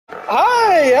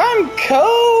Hi, I'm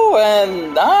Ko,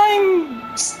 and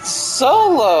I'm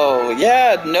solo.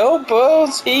 Yeah, no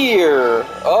bros here.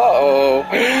 Uh-oh.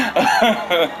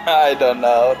 I don't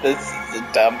know. This is a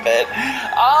dumb bit.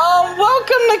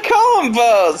 Welcome to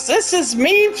Ko&Bros. This is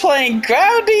me playing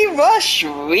Gravity Rush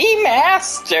Remastered.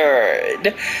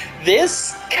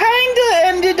 This kinda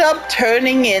ended up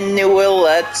turning into a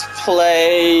Let's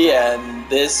Play, and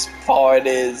this part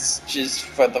is just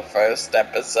for the first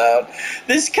episode.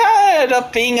 This kinda ended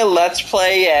up being a Let's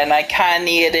Play, and I kinda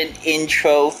needed an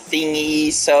intro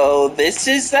thingy, so this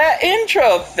is that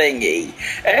intro thingy.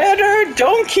 Editor,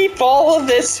 don't keep all of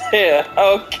this here,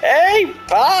 okay?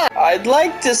 Bye! I'd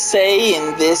like to say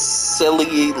in this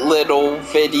silly little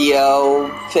video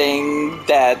thing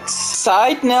that,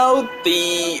 side note,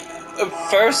 the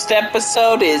first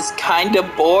episode is kinda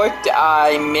borked.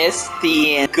 I missed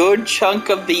the good chunk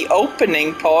of the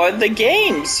opening part of the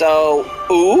game, so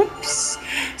oops.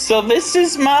 So this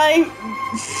is my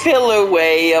filler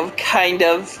way of kind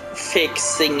of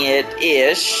fixing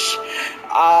it-ish.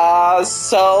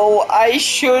 So I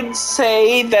should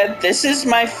say that this is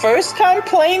my first time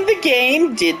playing the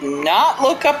game, did not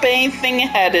look up anything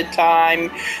ahead of time,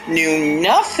 knew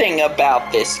nothing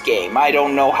about this game. I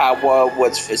don't know how it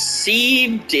was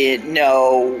received, didn't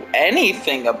know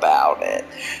anything about it.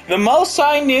 The most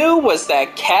I knew was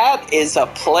that Kat is a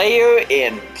player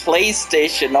in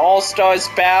PlayStation All-Stars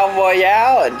Battle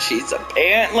Royale, and she's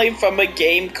apparently from a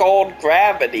game called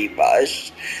Gravity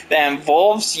Rush that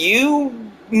involves you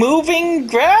moving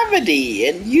gravity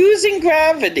and using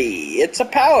gravity. It's a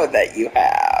power that you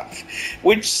have,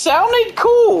 which sounded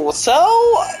cool. So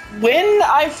when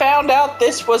I found out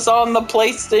this was on the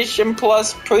PlayStation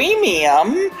Plus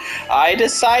Premium, I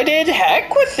decided,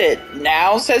 heck with it.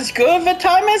 Now's as good of a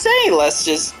time as any. Let's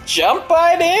just jump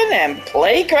right in and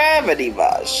play Gravity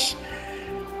Rush.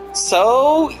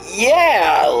 So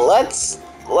yeah, let's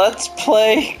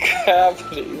play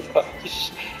Gravity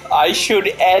Rush. I should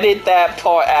edit that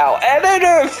part out.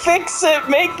 Editor, fix it!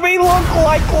 Make me look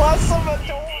like less of a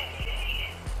dork!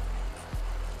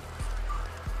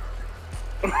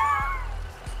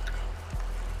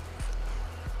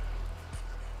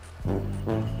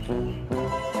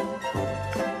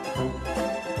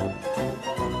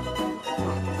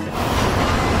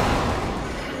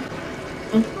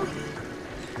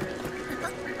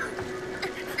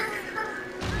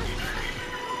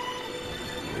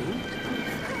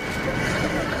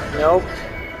 Nope.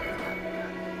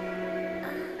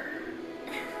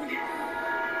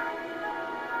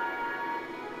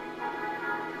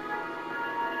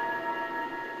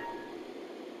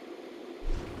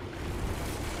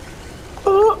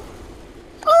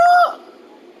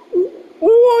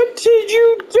 What did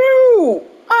you do?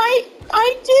 I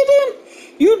didn't.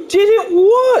 You didn't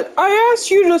what? I asked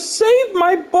you to save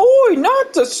my boy,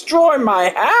 not destroy my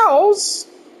house.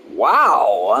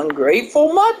 Wow,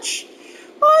 ungrateful much?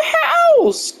 Our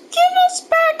house! Give us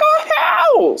back our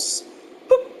house!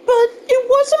 But it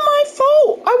wasn't my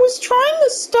fault. I was trying to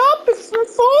stop it from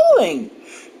falling.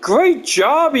 Great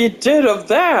job you did of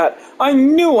that. I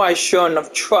knew I shouldn't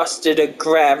have trusted a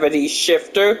gravity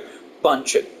shifter.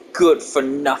 Bunch of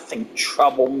good-for-nothing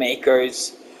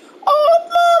troublemakers.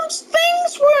 Oh, Mom's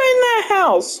things were in the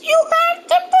house. You have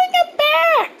to bring it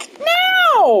back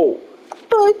now.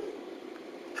 But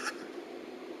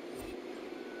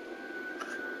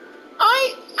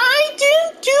I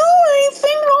didn't do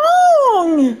anything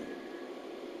wrong.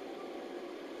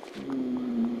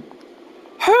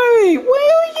 Hey,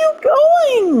 where are you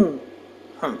going?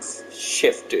 Humph,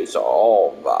 shifters are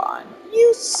all gone.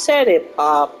 You said it,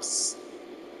 Pops.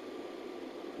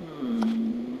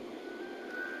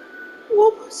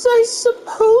 What was I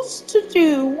supposed to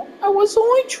do? I was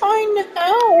only trying to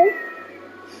help.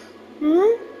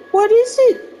 What is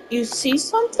it? You see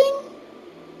something?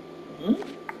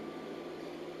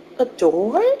 A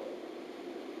door?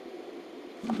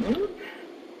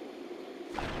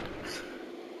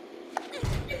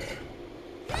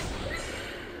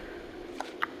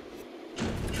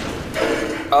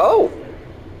 Oh!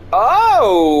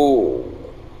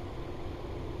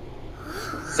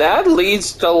 That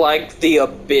leads to, like, the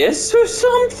abyss or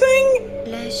something?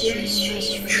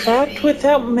 Trapped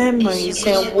without memories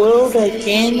in a world I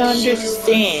can't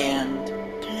understand.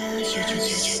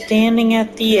 Standing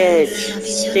at the edge,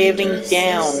 staring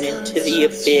down into the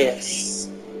abyss.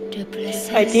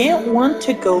 I didn't want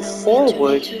to go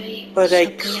forward, but I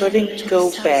couldn't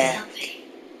go back.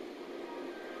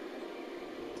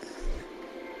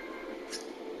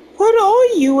 What are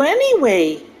you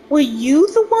anyway? Were you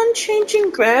the one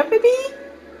changing gravity?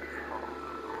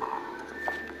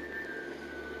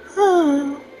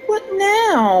 What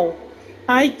now?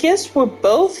 I guess we're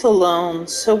both alone,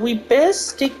 so we best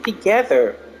stick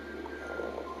together.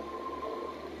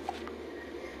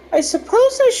 I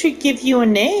suppose I should give you a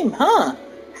name, huh?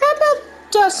 How about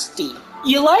Dusty?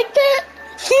 You like that?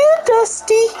 Here,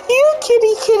 Dusty. Here,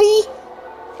 kitty kitty.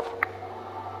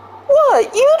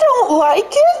 What? You don't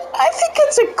like it? I think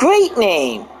it's a great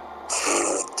name.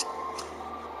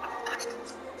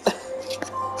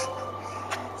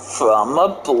 From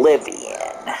Oblivion.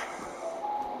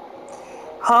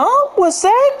 Huh? Was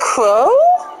that a crow?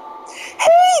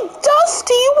 Hey,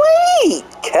 Dusty, wait!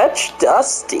 Catch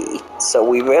Dusty. So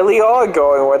we really are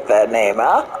going with that name,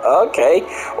 huh? Okay.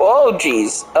 Oh,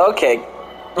 geez. Okay.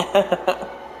 Where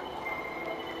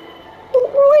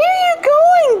are you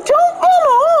going? Don't run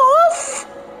off!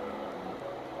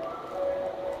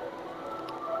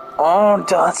 Oh,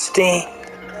 Dusty.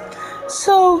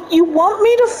 So, you want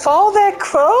me to follow that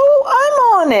crow? I'm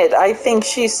on it, I think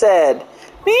she said.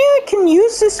 Maybe I can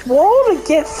use this wall to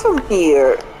get from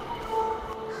here.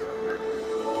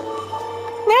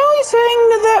 Now he's heading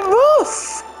to that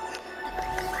roof.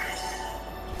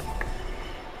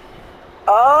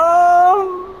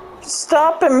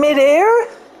 Stop in midair?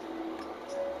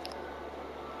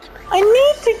 I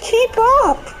need to keep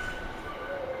up.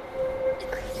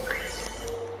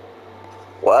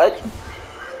 What?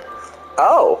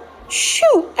 Oh,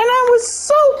 shoot, and I was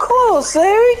so close.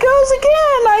 There he goes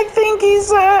again. I think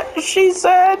she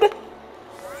said.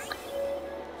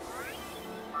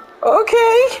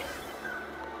 Okay.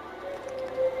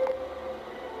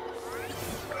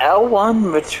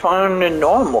 L1 return to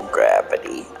normal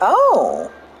gravity. Oh,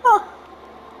 huh.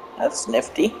 That's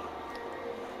nifty.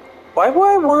 Why would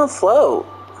I want to float?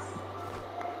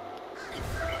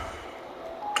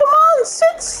 Come on,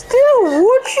 sit still,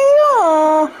 would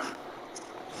you?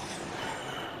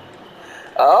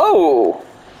 Oh.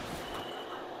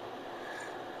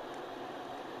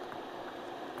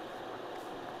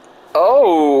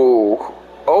 Oh.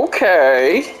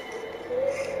 Okay.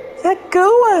 That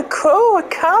girl and a crow are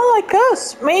kind of like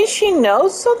us. Maybe she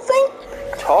knows something?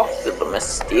 Talk to the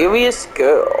mysterious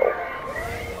girl.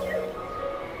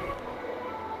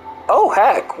 Oh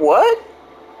heck, what?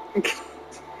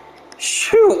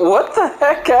 Shoot, what the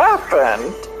heck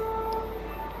happened?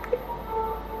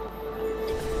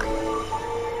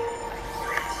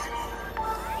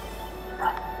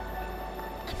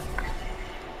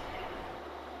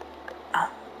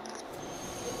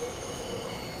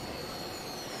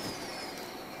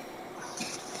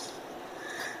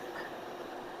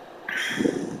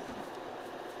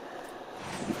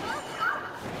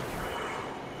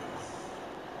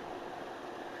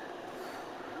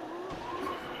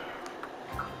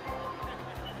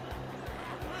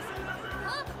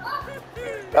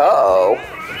 Uh-oh.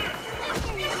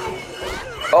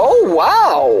 Oh,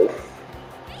 wow!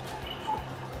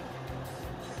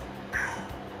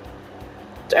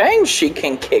 Dang, she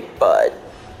can kick butt.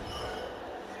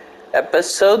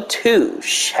 Episode 2,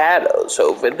 Shadows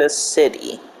Over the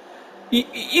City.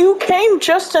 You came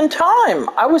just in time.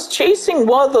 I was chasing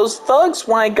one of those thugs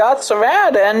when I got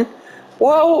Sarad and,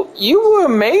 well, you were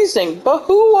amazing, but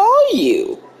who are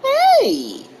you?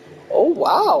 Hey! Oh,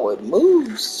 wow, it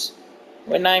moves.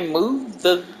 When I move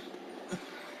the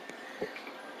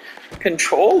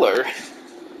controller.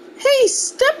 Hey,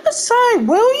 step aside,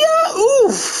 will ya?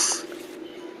 Oof!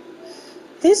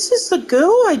 This is the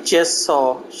girl I just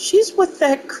saw. She's with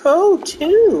that crow,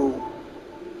 too.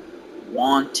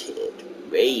 Wanted,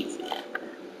 Raven.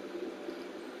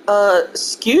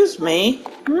 Excuse me?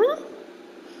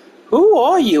 Who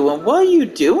are you and what are you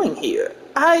doing here?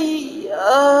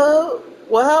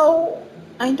 Well,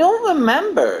 I don't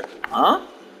remember. Huh?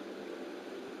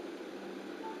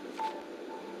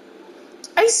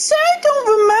 I said I don't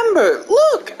remember.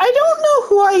 Look, I don't know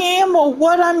who I am or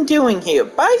what I'm doing here,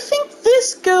 but I think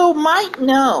this girl might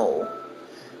know.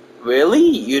 Really?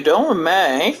 You don't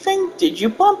remember anything? Did you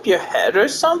bump your head or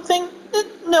something?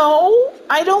 No,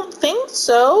 I don't think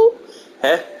so.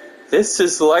 Heh, this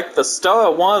is like the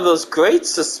start of one of those great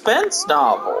suspense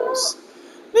novels.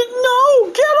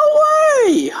 No, get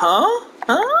away! Huh?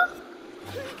 Huh?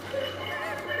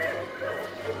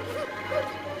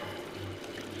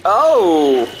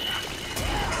 Oh!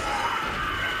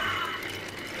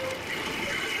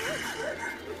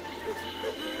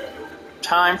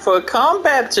 Time for a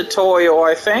combat tutorial,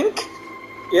 I think.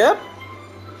 Yep.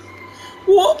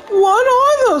 What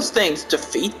are those things?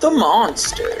 Defeat the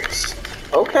monsters.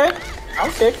 Okay,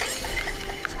 I'll kick.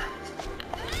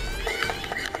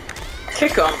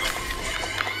 Kick 'em.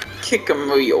 Kick 'em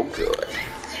real good.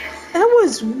 That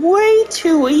was way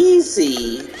too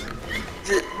easy.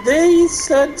 They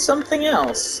said something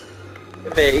else.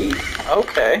 They?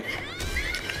 Okay.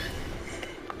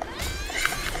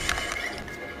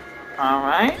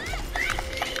 Alright.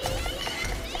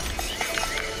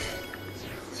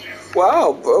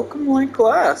 Wow, broken like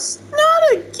glass.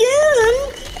 Not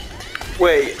again!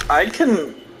 Wait, I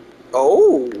can...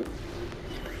 Oh.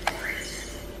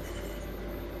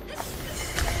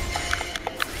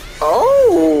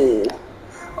 Oh.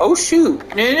 Oh shoot.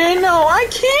 No, I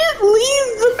can't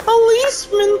leave the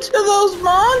policeman to those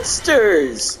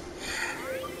monsters.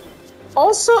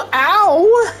 Also,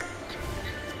 ow.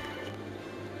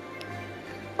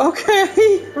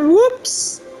 Okay,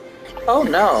 whoops. Oh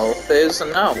no, there's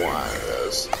another one of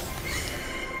those.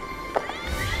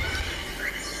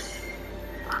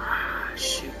 Ah,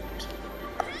 shoot.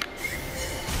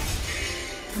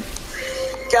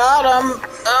 Got him.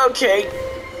 Okay.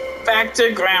 Back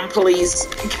to ground, please.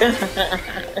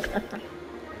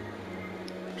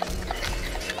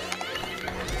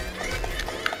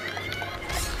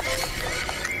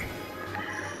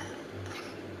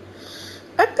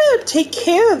 I better take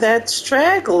care of that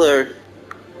straggler.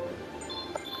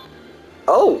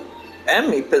 Oh,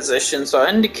 enemy positions are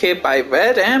indicated by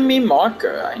red enemy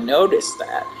marker. I noticed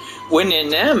that. When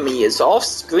an enemy is off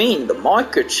screen, the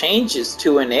marker changes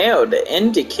to an arrow to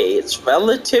indicate its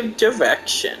relative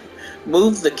direction.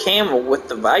 Move the camera with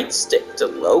the right stick to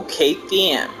locate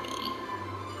the enemy.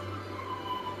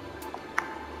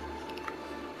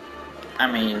 I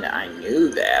mean, I knew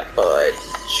that, but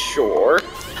sure.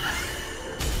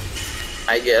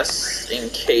 I guess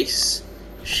in case...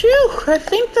 Phew, I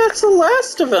think that's the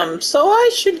last of them, so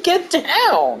I should get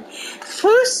down.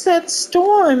 First that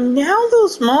storm, now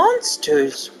those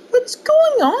monsters. What's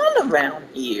going on around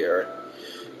here?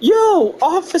 Yo,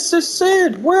 Officer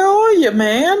Sid, where are you,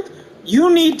 man?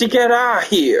 You need to get out of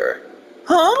here.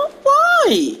 Huh?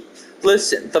 Why?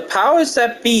 Listen, the powers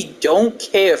that be don't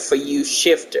care for you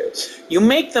shifters. You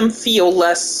make them feel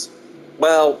less,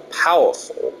 well,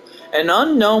 powerful. An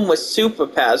unknown with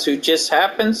superpowers who just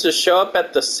happens to show up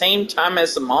at the same time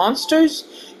as the monsters?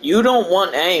 You don't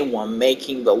want anyone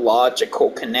making the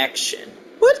logical connection.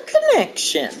 What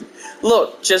connection?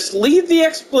 Look, just leave the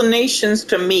explanations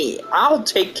to me. I'll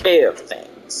take care of things.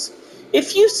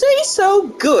 If you say so,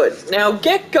 good. Now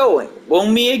get going. We'll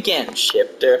meet again,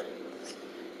 shifter.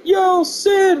 Yo,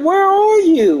 Sid, where are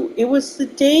you? It was the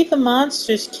day the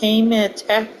monsters came and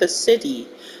attacked the city.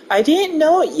 I didn't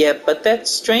know it yet, but that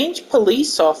strange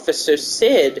police officer,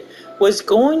 Sid, was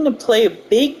going to play a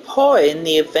big part in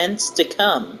the events to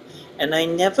come, and I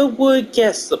never would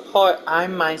guess the part I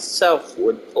myself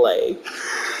would play.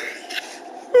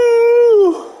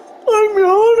 I'm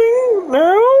yawning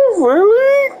now?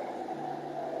 Really?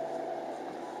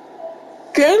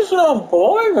 Game's not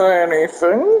boring or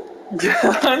anything.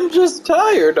 I'm just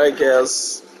tired, I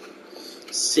guess.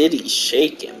 City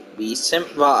shaken,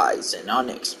 recent rise in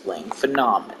unexplained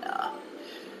phenomena.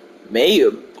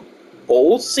 Mayor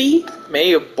Bolsey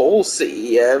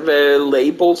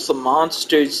labels the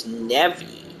monsters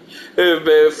Nevi,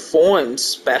 forms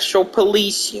special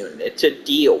police unit to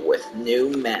deal with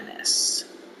new menace.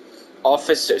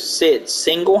 Officer Sid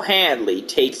single-handedly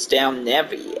takes down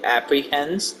Nevi,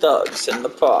 apprehends thugs in the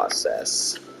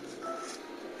process.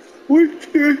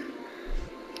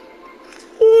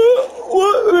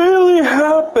 What really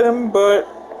happened, but...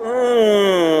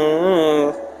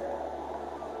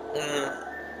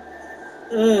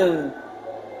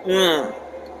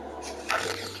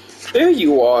 There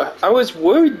you are. I was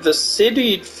worried the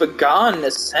city'd forgotten to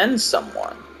send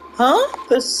someone. Huh?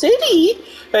 The city?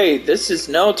 Hey, this is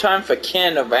no time for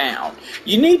kidding around.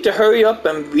 You need to hurry up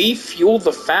and refuel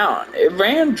the fountain. It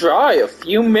ran dry a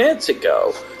few minutes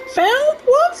ago. Fountain?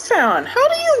 What fountain? How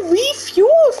do you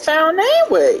refuel a fountain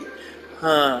anyway?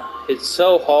 It's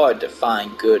so hard to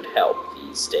find good help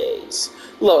these days.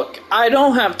 Look, I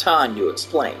don't have time to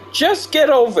explain. Just get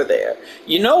over there.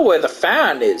 You know where the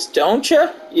fountain is, don't you?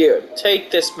 Here, take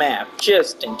this map,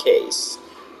 just in case.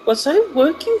 Was I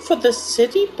working for the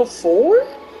city before?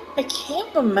 I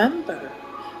can't remember.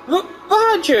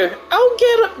 Roger, I'll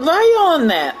get right on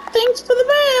that. Thanks for the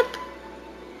map.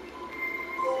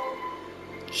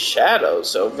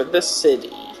 Shadows over the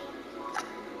city.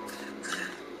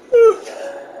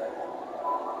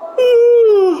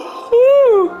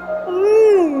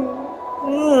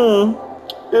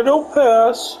 It'll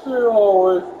pass. It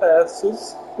always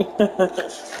passes.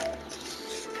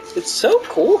 It's so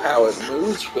cool how it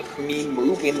moves with me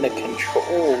moving the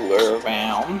controller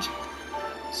around.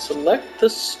 Select the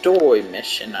story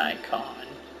mission icon.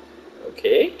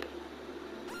 Okay.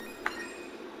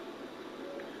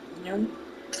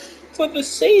 for the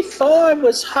sea thought I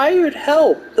was hired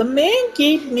help. The map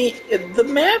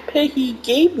he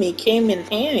gave me came in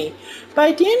handy, but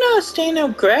I didn't understand how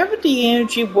gravity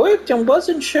energy worked and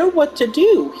wasn't sure what to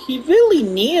do. He really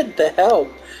needed the help,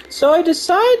 so I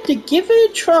decided to give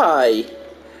it a try.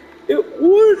 It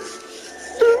was...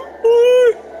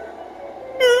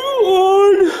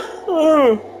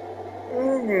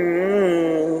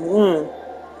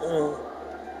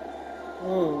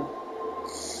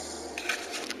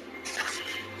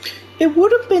 It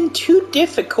would have been too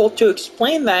difficult to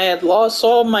explain that I had lost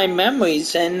all my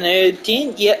memories and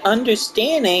didn't yet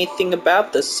understand anything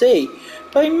about the sea.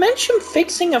 But I mentioned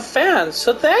fixing a fan,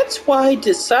 so that's what I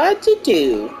decided to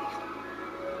do.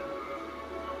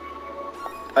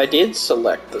 I did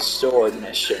select the sword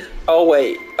mission. Oh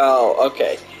wait,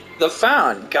 okay. The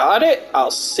fountain, got it? I'll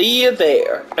see you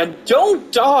there. And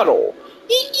don't dawdle.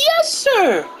 Yes,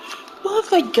 sir! What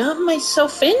have I got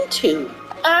myself into?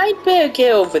 I'd better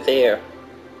get over there.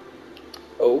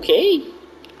 Okay.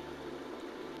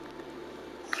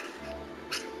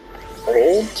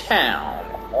 Old Town,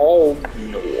 Old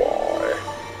Noir.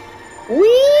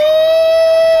 Whee!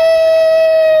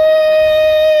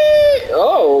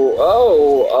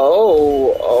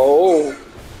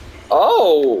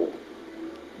 Oh.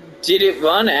 Did it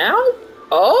run out?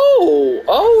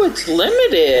 Oh, it's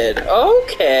limited.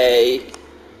 Okay.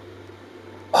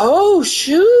 Oh,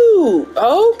 shoot.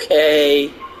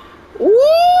 Okay.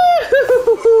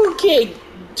 Woo! Okay.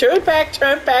 Turn back.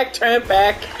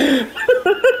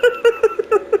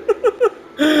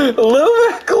 A little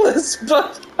reckless,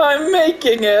 but I'm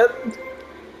making it.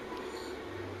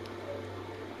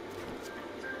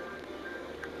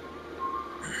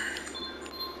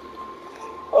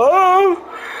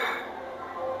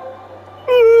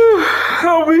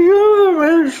 I'll be on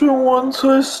the mission once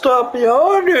I stop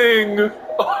yawning.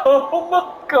 Oh my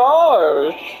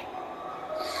gosh.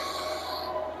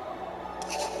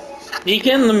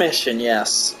 Begin the mission,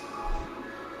 yes.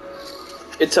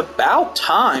 It's about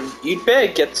time. You'd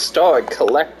better get started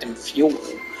collecting fuel.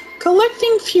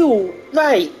 Collecting fuel,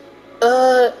 right.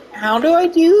 How do I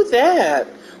do that?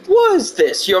 What is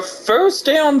this, your first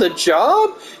day on the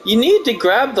job? You need to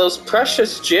grab those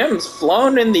precious gems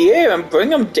flown in the air and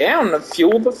bring them down to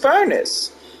fuel the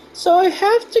furnace. So I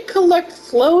have to collect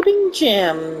floating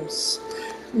gems.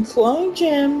 Floating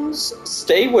gems.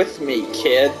 Stay with me,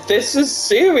 kid. This is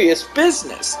serious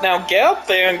business. Now get up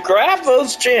there and grab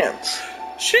those gems.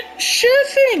 Sure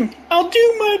thing. I'll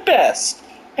do my best.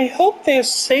 I hope they're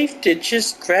safe to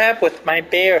just grab with my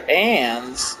bare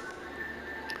hands.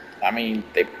 I mean,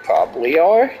 they probably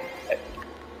are.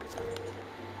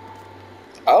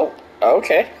 Oh,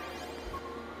 okay.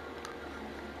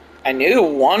 I knew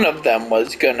one of them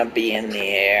was gonna be in the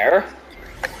air.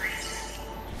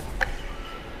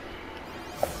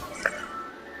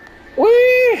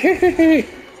 Whee!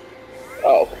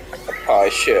 Oh, I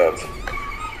probably should have.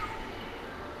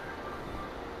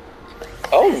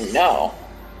 Oh no.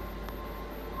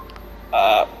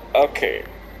 Okay.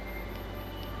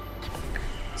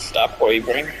 Stop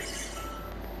wavering.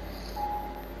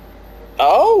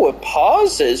 Oh, it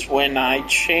pauses when I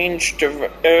change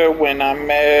when I'm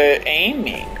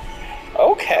aiming.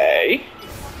 Okay.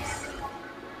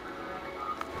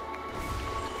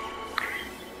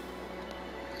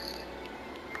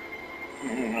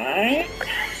 Alright.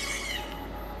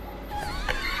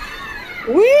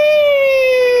 Whee!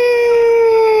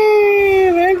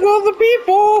 There go the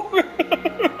people!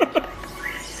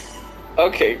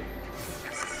 Okay.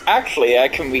 Actually, I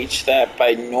can reach that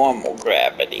by normal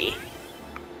gravity.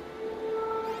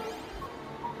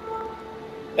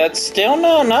 That's still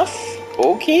not enough?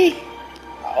 Okay.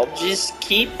 I'll just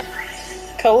keep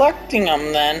collecting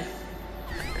them then.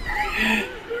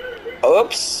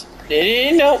 Oops.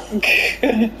 Nope.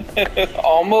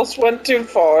 Almost went too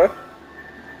far.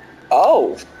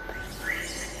 Oh.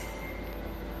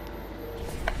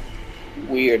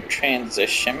 Weird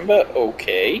transition, but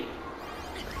okay.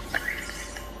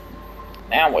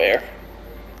 Now where?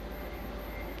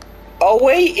 Oh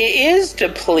wait, it is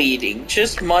depleting,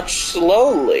 just much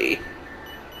slowly.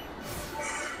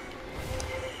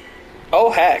 Oh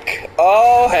heck.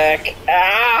 Oh heck.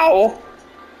 Ow!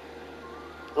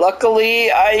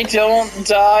 Luckily, I don't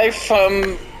die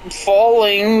from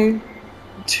falling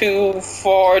too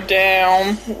far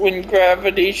down when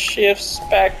gravity shifts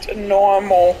back to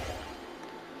normal.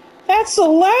 That's the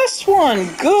last one.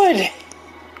 Good.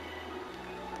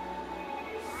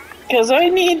 Because I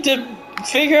need to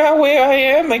figure out where I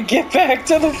am and get back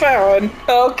to the fountain.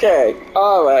 Okay.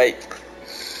 Alright.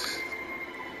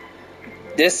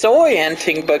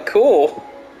 Disorienting, but cool.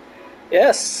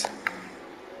 Yes.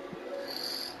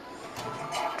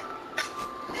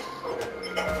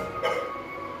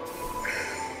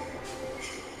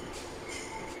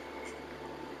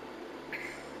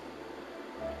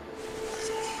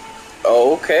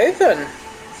 Okay then.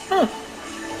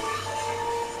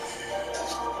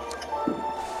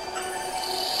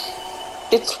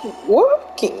 It's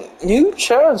working. New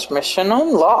transmission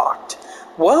unlocked.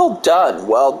 Well done,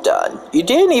 well done. You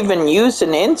didn't even use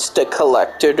an Insta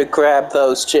collector to grab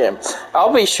those gems.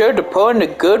 I'll be sure to put in a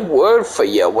good word for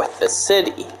you with the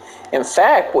city. In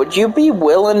fact, would you be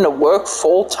willing to work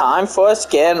full-time for us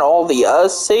getting all the other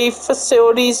safe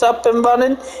facilities up and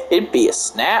running? It'd be a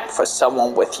snap for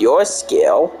someone with your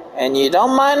skill. And you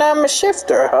don't mind I'm a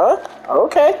shifter, huh?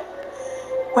 Okay.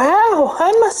 Wow,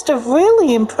 I must have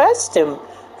really impressed him.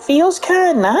 Feels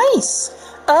kinda nice.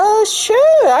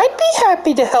 Sure, I'd be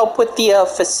happy to help with the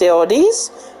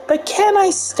facilities. But can I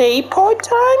stay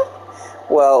part-time?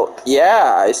 Well,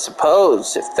 yeah, I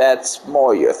suppose, if that's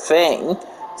more your thing.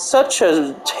 Such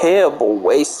a terrible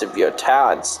waste of your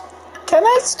talents. Can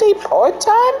I stay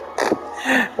part-time?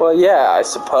 Well, yeah, I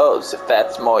suppose, if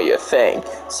that's more your thing.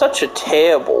 Such a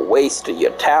terrible waste of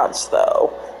your talents,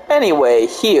 though. Anyway,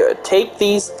 here, take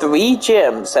these 3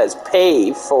 gems as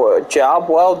pay for a job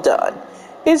well done.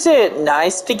 Isn't it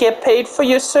nice to get paid for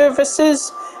your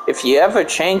services? If you ever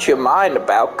change your mind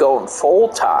about going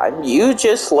full-time, you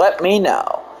just let me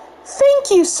know. Thank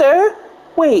you, sir.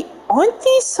 Wait, aren't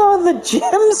these all the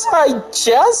gems I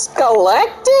just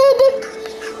collected?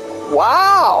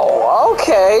 Wow,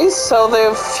 okay, so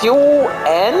they're fuel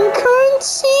and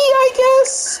currency, I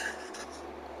guess?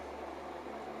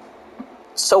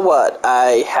 So what,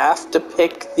 I have to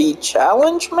pick the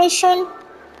challenge mission?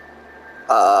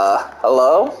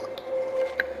 Hello?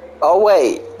 Oh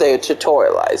wait, they're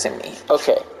tutorializing me.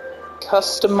 Okay.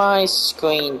 Customize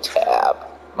screen tab.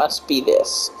 Must be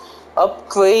this.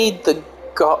 Upgrade the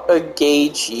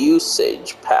gauge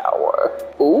usage power.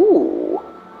 Ooh.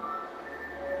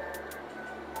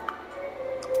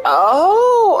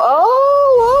 Oh,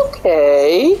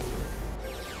 okay.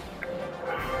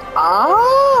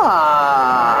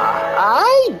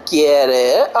 I get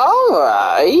it.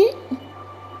 Alright.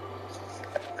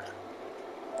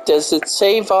 Does it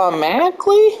save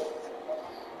automatically?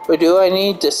 Or do I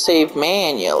need to save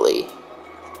manually?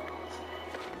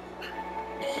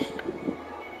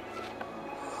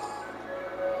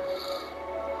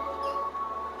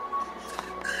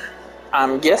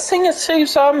 I'm guessing it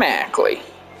saves automatically.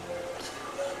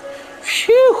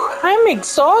 Phew, I'm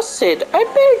exhausted. I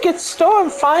better get started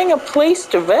and find a place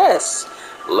to rest.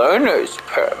 Learner's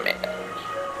permit.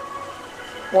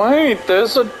 Wait,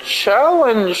 there's a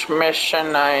challenge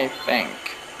mission, I think.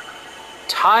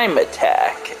 Time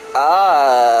attack.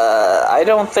 I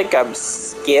don't think I'm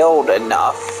skilled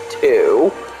enough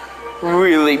to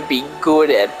really be good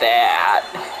at that.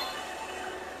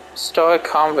 Start a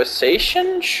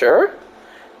conversation? Sure.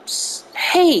 Psst,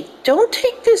 hey, don't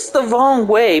take this the wrong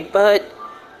way, but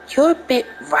you're a bit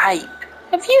ripe.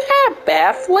 Have you had a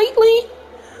bath lately?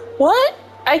 What?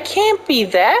 I can't be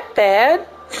that bad.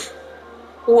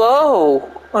 Whoa,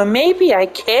 or maybe I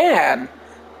can.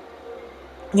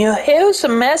 Your hair's a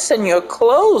mess and your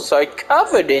clothes are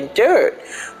covered in dirt.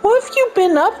 What have you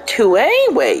been up to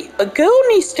anyway? A girl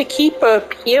needs to keep her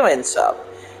appearance up.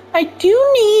 I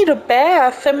do need a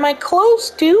bath and my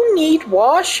clothes do need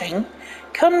washing.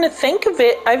 Come to think of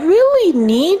it, I really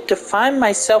need to find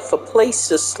myself a place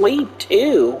to sleep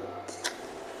too.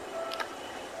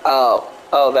 Oh,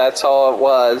 that's all it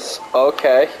was.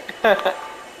 Okay.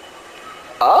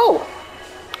 Oh!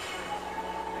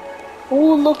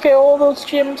 Ooh, look at all those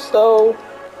gems though.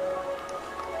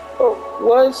 Oh,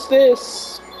 what is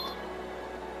this?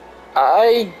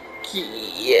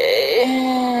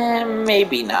 Yeah,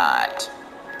 maybe not.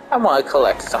 I want to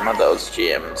collect some of those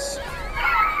gems.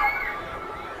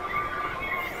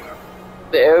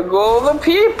 There go the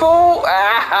people!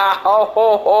 Ah, ho,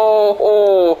 ho, ho,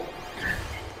 ho.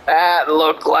 That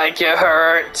looked like it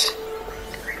hurt.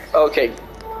 Okay.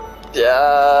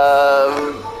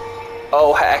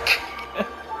 Oh heck.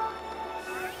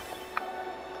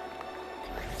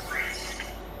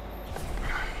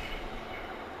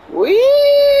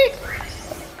 Whee!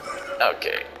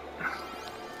 Okay.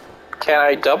 Can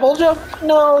I double jump?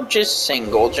 No, just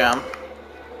single jump.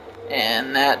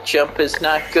 And that jump is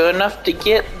not good enough to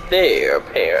get there,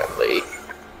 apparently.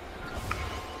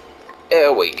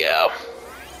 There we go.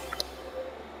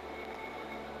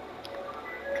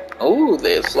 Oh,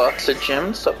 there's lots of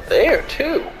gems up there,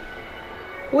 too.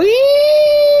 Whee!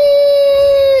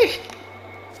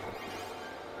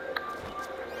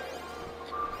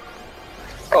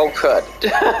 Oh, cut.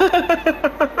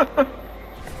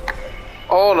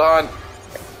 Hold on.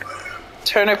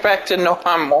 Turn it back to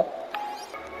normal.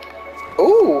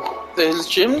 Ooh, there's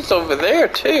gems over there,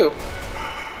 too.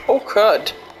 Oh,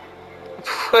 crud.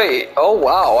 Wait, oh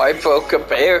wow, I broke a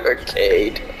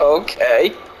barricade.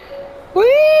 Okay. Whee!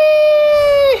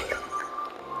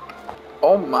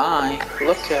 Oh my,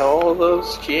 look at all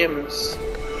those gems.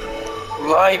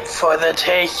 Ripe for the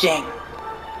taking.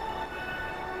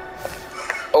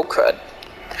 Oh crud.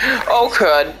 Oh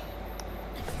crud.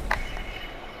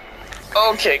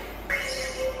 Okay.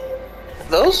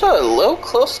 Those are a little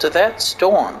close to that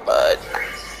storm, but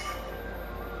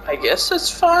I guess it's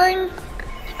fine.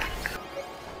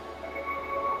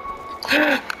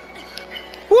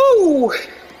 Woo!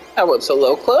 That was a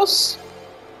little close.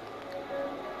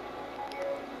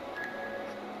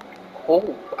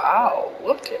 Oh wow,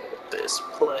 look at this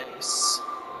place.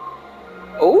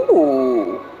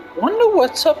 Oh, wonder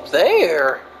what's up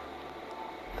there.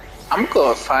 I'm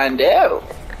gonna find out.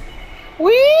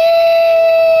 Whee!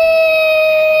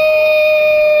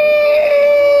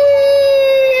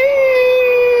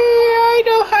 I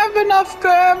don't have enough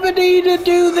gravity to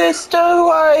do this, do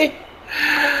I?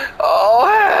 Oh,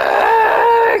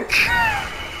 heck!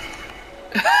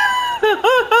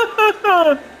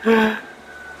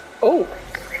 Oh.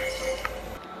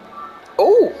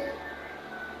 Oh.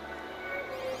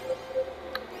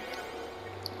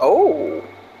 Oh.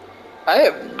 I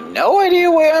have no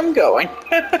idea where I'm going.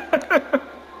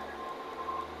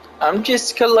 I'm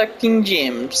just collecting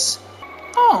gems.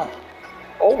 Oh.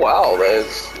 Oh wow,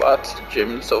 there's lots of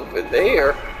gems over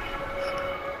there.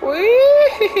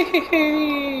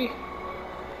 Whee!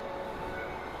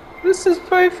 This is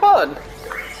pretty fun.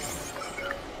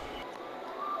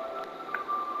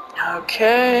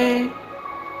 Okay.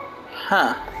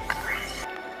 Huh.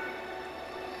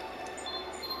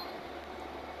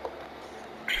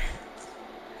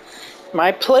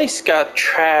 My place got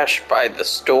trashed by the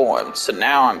storm, so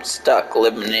now I'm stuck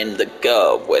living in the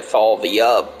gov with all the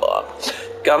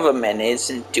government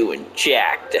isn't doing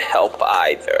jack to help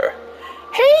either.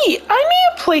 Hey, I need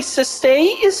a place to stay.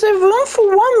 Is there room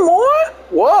for one more?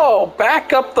 Whoa,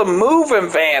 back up the moving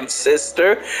van,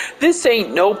 sister. This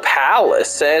ain't no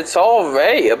palace, and it's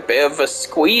already a bit of a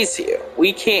squeeze here.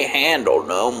 We can't handle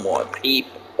no more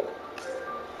people.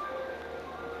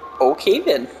 Okay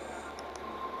then.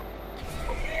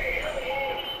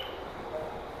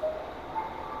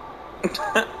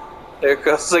 There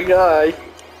goes the guy.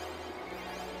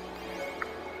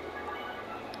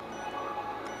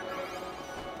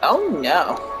 Oh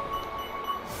no.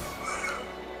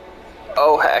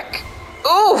 Oh heck.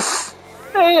 Oof!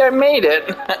 Hey, I made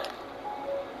it.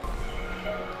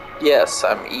 Yes,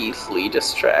 I'm easily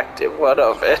distracted. What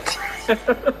of it?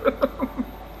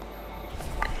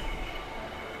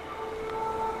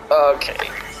 Okay.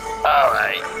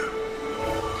 Alright.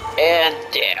 And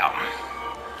down.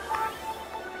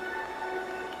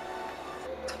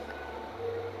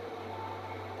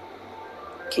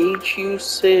 Gauge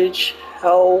usage,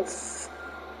 health.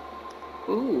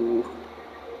 Ooh.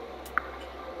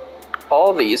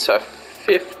 All these are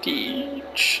 50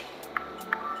 each.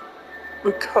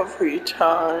 Recovery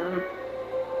time.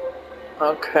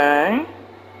 Okay.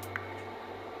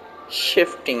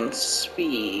 Shifting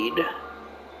speed.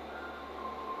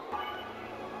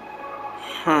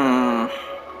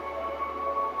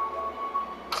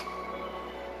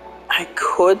 I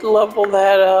could level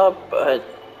that up, but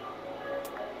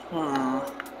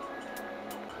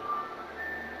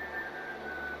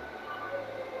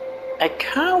I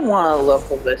kind of want to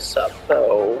level this up,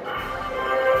 though.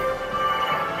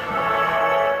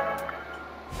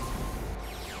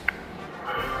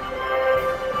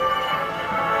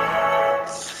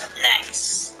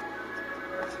 Nice.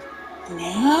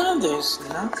 Yeah, there's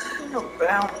nothing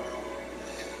about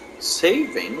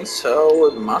saving, so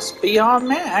it must be on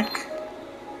Mac.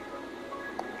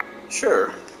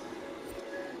 Sure.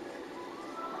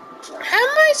 How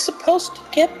am I supposed to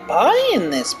get by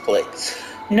in this place?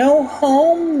 No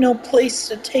home, no place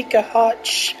to take a hot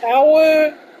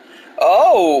shower.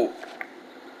 Oh!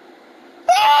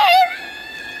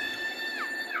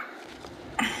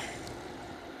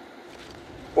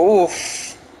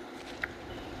 Oof.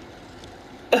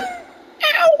 Ow,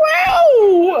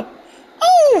 ow!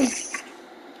 Oof!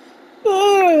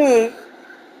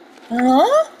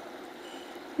 Huh?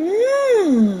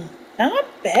 Not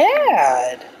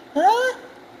bad. Huh?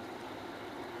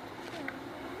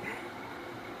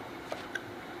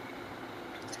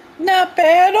 Not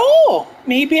bad at all.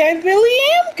 Maybe I really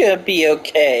am gonna be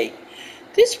okay.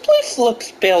 This place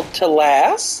looks built to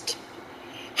last.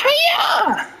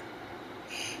 Hiya!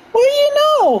 Well, you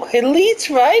know, it leads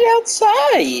right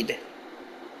outside.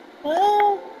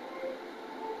 Well,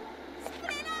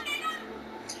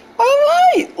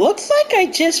 alright, looks like I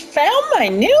just found my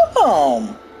new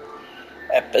home.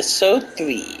 Episode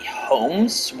 3, Home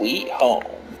Sweet Home.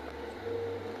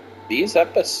 These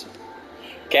episodes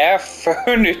got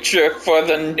furniture for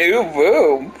the new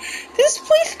room. This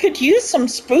place could use some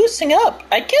sprucing up.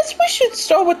 I guess we should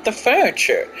start with the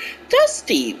furniture.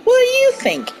 Dusty, what do you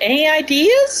think? Any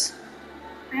ideas?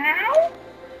 No.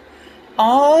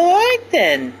 Alright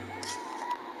then.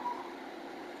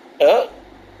 Huh?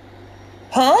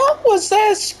 Was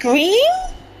that a scream?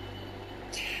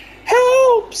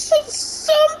 Help!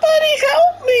 Somebody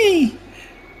help me!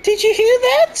 Did you hear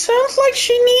that? Sounds like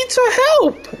she needs our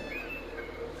help.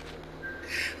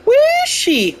 Where is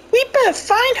she? We better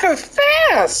find her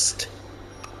fast.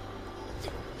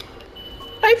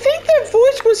 I think that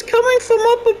voice was coming from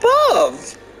up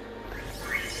above.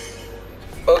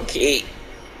 Okay,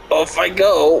 off I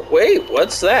go. Wait,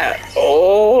 what's that?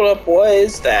 Hold up, what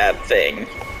is that thing?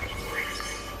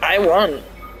 I won.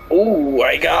 Ooh,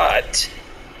 I got.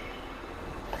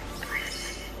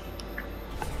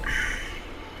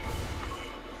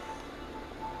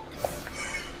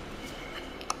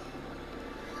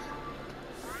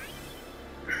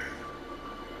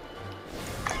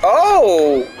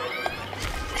 Oh!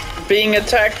 Being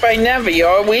attacked by Nevi,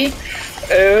 are we?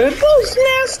 Those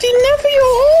nasty Nevi are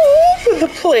all over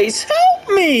the place. Help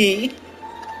me!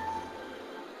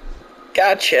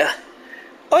 Gotcha.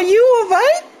 Are you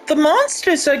alright? The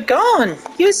monsters are gone.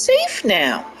 You're safe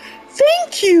now.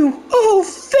 Thank you. Oh,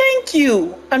 thank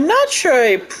you. I'm not sure I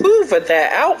approve of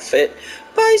that outfit,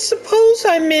 but I suppose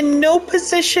I'm in no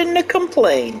position to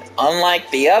complain.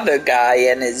 Unlike the other guy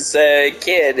and his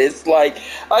kid, it's like,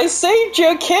 I saved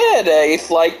your kid. It's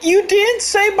like, you didn't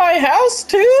save my house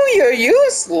too? You're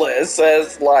useless.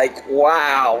 It's like,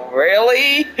 wow,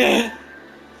 really?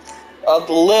 A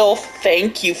little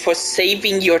thank you for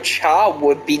saving your child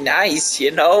would be nice,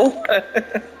 you know?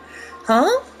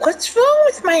 Huh? What's wrong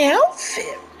with my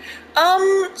outfit?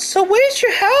 So where's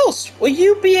your house? Will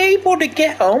you be able to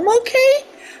get home okay?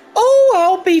 Oh,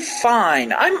 I'll be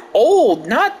fine. I'm old,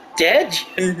 not dead,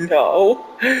 you know.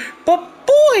 But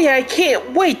boy, I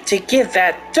can't wait to give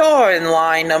that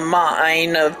darling of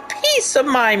mine a piece of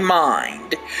my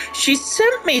mind. She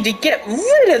sent me to get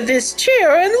rid of this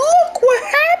chair, and look what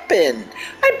happened.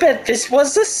 I bet this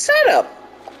was a setup.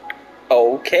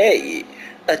 Okay,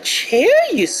 a chair,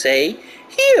 you say?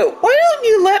 Here, why don't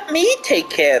you let me take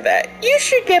care of that? You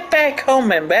should get back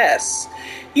home and rest.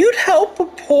 You'd help a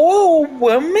poor old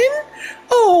woman?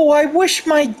 Oh, I wish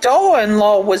my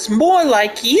daughter-in-law was more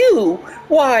like you.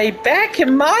 Why, back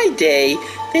in my day,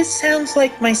 this sounds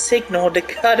like my signal to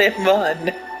cut and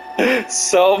run.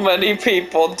 So many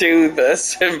people do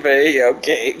this in video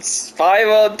games.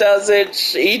 Spyro does it,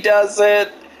 she does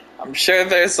it. I'm sure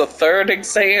there's a third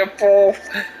example.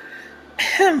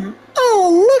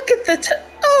 Look at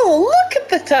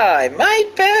the time.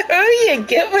 I'd better hurry and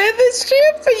get rid of this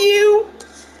chair for you.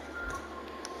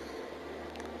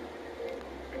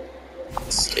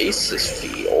 Stasis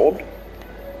field.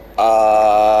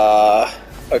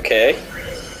 Okay.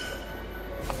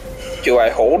 Do I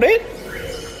hold it?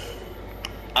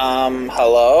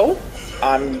 Hello?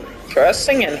 I'm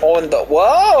pressing and holding the...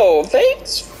 Whoa,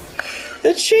 thanks.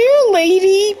 The chair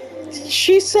lady,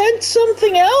 she said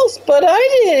something else, but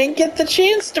I didn't get the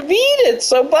chance to read it,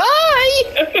 so bye!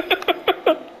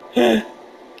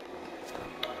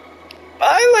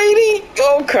 Bye, lady.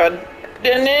 Oh, God.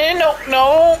 No.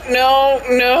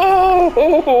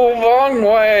 Wrong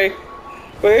way.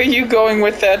 Where are you going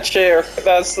with that chair?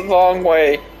 That's the wrong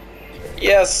way.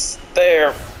 Yes,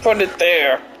 there. Put it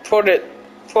there. Put it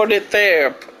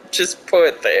there. Just put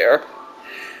it there.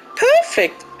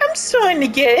 Perfect. I'm starting to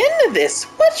get into this.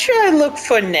 What should I look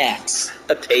for next?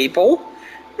 A table?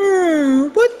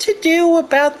 What to do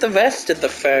about the rest of the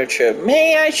furniture?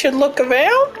 Maybe I should look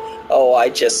around? Oh, I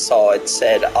just saw it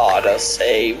said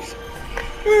autosave.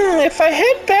 If I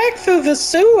head back through the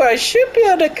sewer, I should be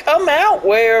able to come out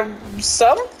where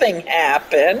something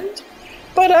happened.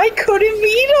 But I couldn't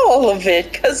read all of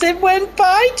it because it went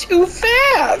by too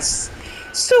fast.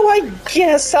 So I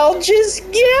guess I'll just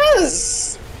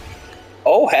guess.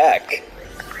 Oh, heck.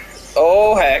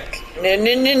 Oh, heck.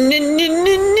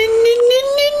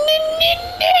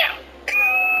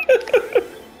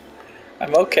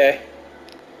 I'm okay.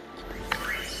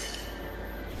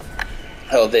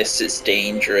 Oh, this is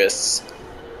dangerous.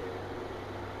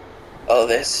 Oh,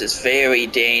 this is very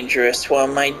dangerous. What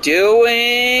am I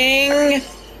doing?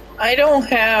 I don't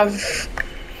have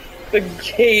the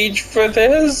gauge for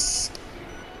this.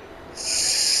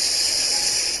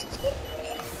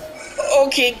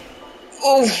 Okay.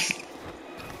 Oh,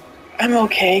 I'm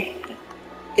okay.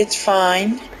 It's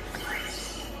fine.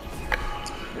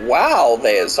 Wow,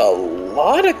 there's a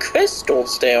lot of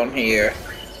crystals down here.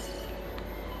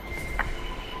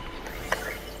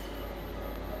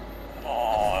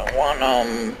 Oh, I want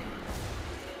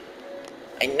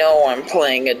I know I'm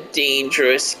playing a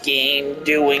dangerous game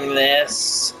doing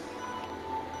this.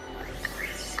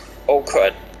 Oh,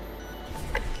 crud.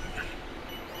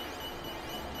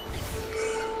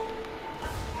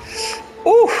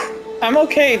 Ooh, I'm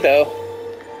okay though.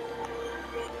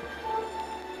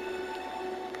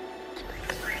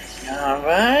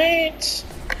 Alright.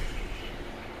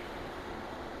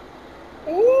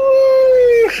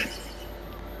 Ooh.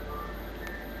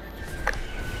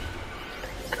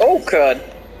 Oh, crud.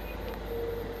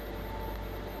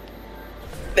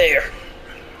 There.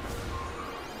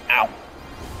 Ow.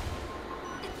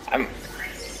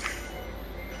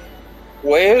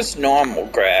 Where's normal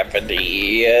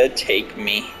gravity? Take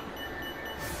me.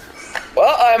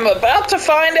 Well, I'm about to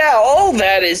find out. Oh,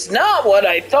 that is not what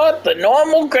I thought the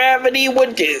normal gravity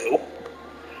would do.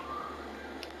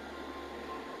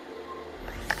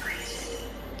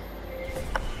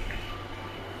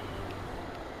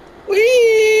 Whee!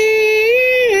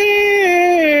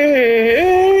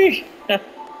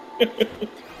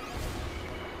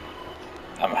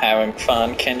 I'm having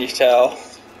fun, can you tell?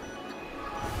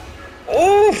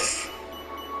 Oof!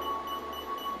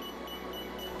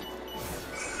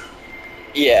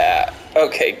 Yeah,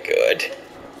 okay, good.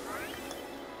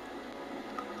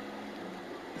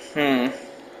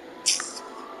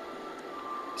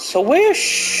 So where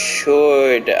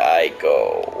should I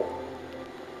go?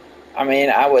 I mean,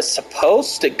 I was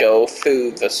supposed to go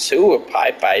through the sewer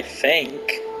pipe, I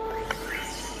think.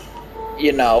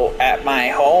 You know, at my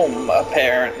home,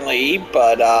 apparently,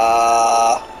 but,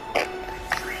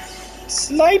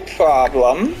 slight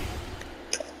problem.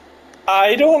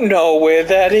 I don't know where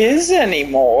that is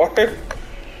anymore.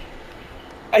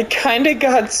 I kinda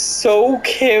got so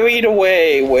carried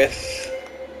away with...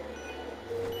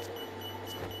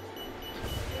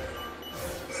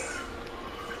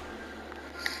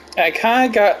 I kinda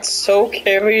got so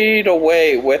carried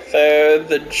away with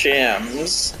the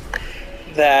gems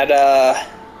that,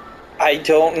 I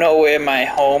don't know where my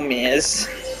home is.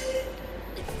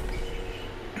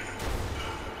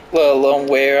 Let alone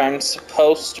where I'm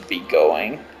supposed to be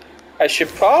going. I should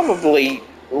probably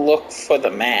look for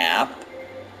the map.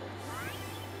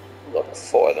 Look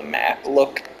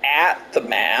at the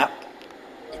map.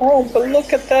 Oh, but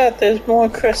look at that, there's more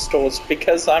crystals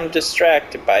because I'm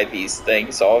distracted by these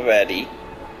things already.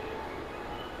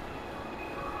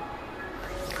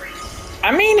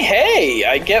 I mean, hey,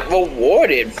 I get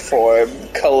rewarded for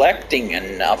collecting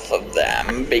enough of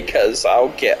them because I'll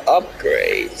get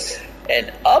upgrades.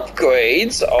 And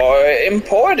upgrades are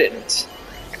important.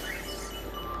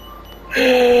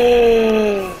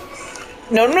 No,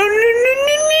 no, no, no, no, no, no.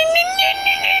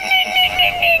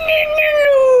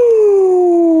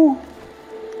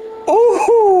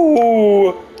 Ooh.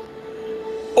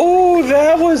 Ooh,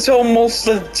 that was almost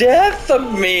the death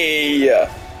of me.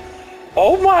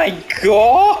 Oh my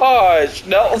gosh!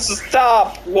 No,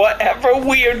 stop! Whatever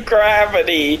weird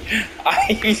gravity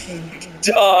I've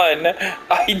done,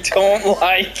 I don't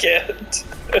like it.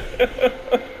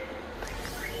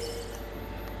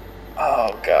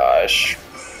 Oh gosh.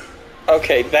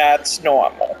 Okay, that's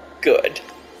normal. Good.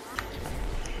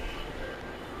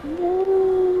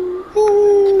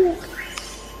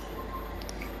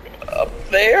 Up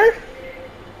there?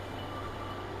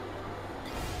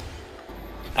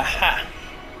 Aha.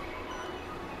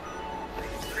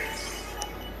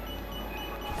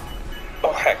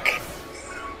 Oh heck.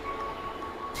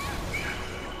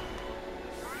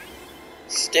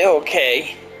 Still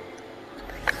okay.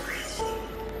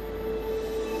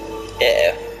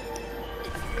 Yeah.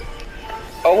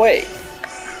 Oh wait.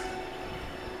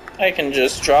 I can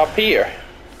just drop here.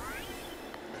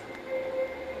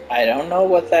 I don't know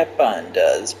what that button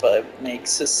does, but it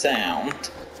makes a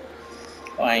sound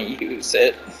when I use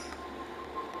it.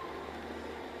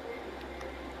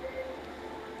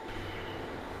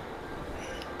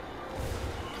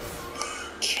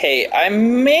 Okay, I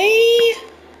may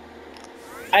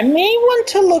want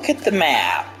to look at the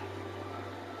map.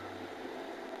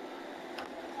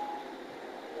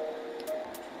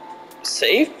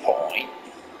 Save point.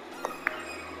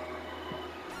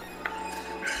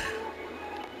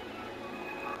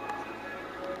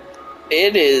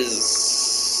 It is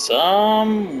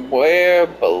somewhere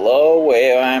below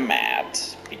where I'm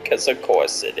at. Because of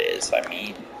course it is. I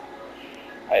mean,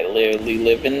 I literally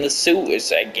live in the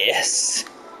sewers, I guess.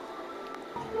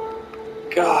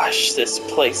 Gosh, this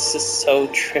place is so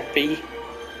trippy.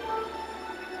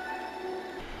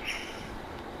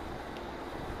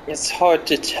 It's hard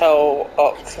to tell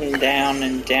up from down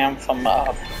and down from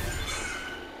up.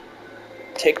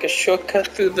 Take a shortcut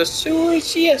through the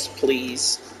sewers? Yes,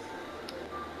 please.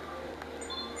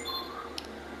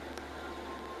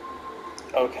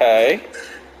 Okay.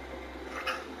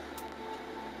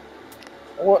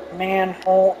 What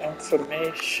manhole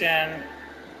information?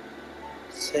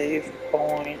 Save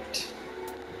point.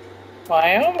 Well,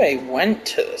 I already went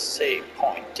to the save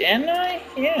point, didn't I?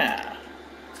 Yeah.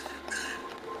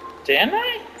 Didn't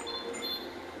I?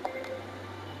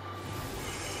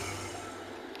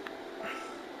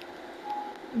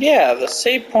 Yeah, the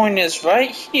save point is right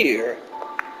here.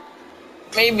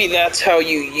 Maybe that's how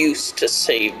you used to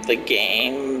save the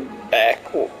game back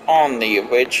on the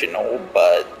original,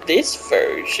 but this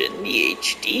version, the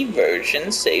HD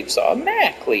version, saves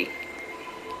automatically.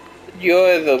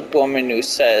 You're the woman who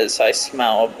says I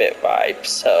smell a bit ripe,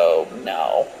 so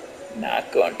no,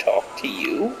 not going to talk to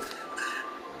you.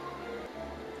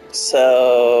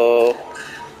 So,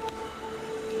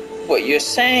 what you're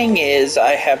saying is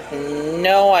I have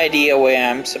no idea where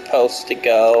I'm supposed to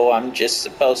go. I'm just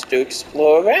supposed to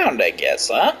explore around, I guess,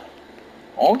 huh?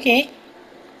 Okay.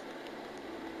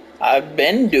 I've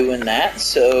been doing that,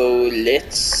 so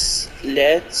let's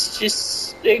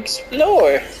just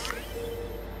explore.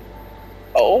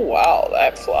 Oh wow,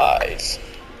 that flies.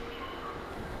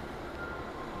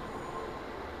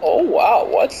 Oh wow,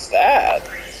 what's that?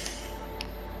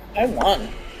 I won.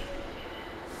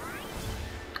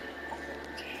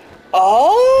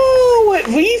 Oh, it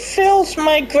refills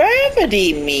my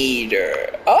gravity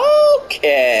meter.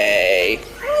 Okay.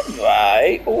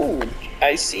 Alright. Oh,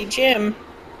 I see Jim.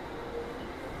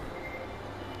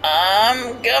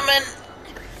 I'm coming.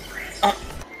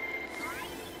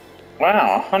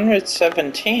 Wow,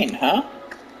 117, huh?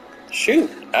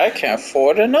 Shoot, I can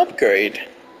afford an upgrade.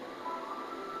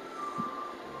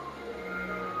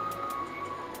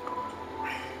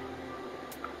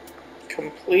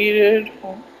 Completed.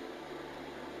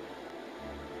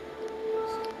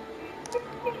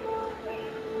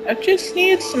 I just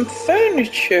need some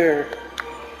furniture.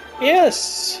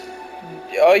 Yes.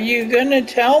 Are you gonna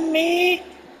tell me?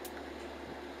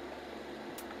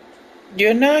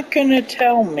 You're not gonna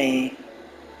tell me.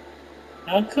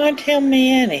 Not gonna tell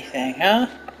me anything, huh?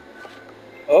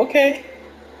 Okay.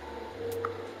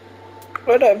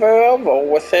 Whatever, I'll roll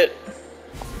with it.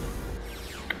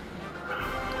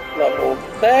 Level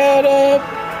that up.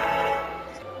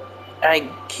 I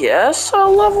guess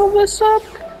I'll level this up.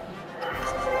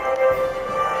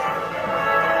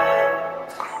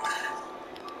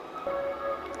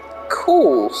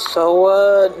 Cool,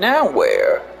 so now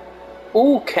where?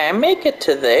 Ooh, can I make it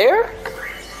to there?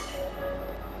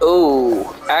 Ooh,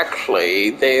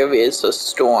 actually, there is a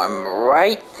storm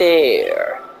right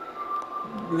there.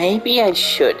 Maybe I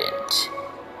shouldn't.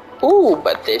 Ooh,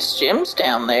 but there's gems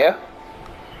down there.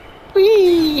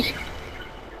 Whee!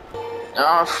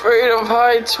 I'm afraid of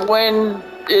heights when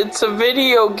it's a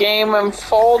video game and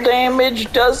fall damage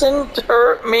doesn't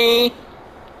hurt me.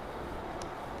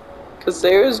 Because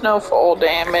there is no fall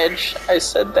damage. I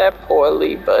said that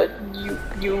poorly, but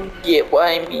you get what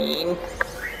I mean.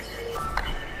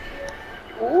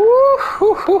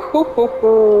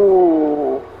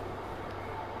 Woo-hoo-hoo-hoo-hoo-hoo.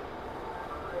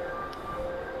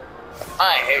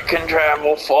 My hair can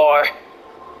travel far.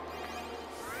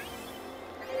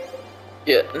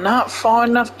 Yeah, not far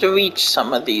enough to reach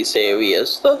some of these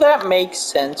areas, though that makes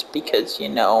sense because, you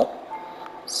know,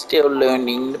 still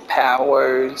learning the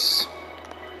powers.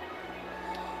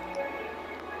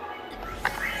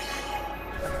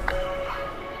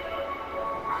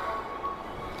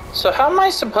 So how am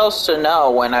I supposed to know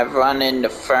when I've run into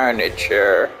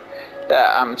furniture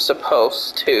that I'm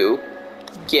supposed to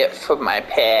get for my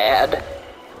pad?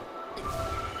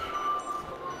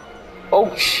 Oh,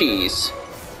 jeez.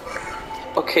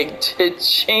 Okay, to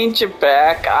change it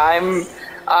back, I'm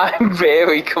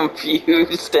very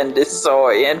confused and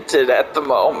disoriented at the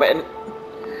moment.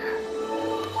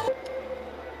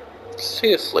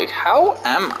 Seriously, how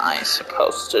am I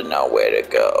supposed to know where to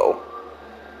go?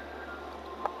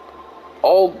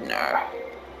 Oldner.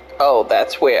 Oh,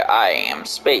 that's where I am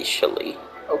spatially.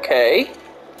 Okay.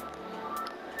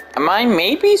 Am I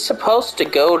maybe supposed to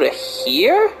go to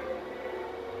here?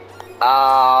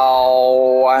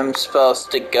 Oh, I'm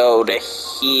supposed to go to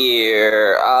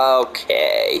here.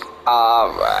 Okay.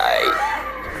 Alright.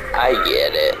 I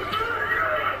get it.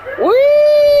 Whee!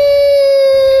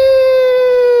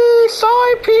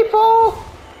 Sorry, people.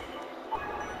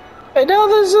 I know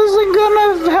this isn't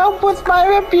gonna help with my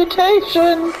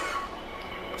reputation.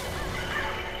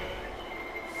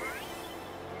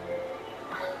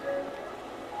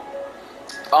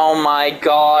 Oh my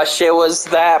gosh, it was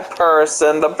that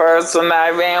person. The person I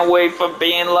ran away from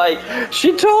being like,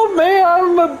 she told me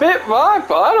I'm a bit rock,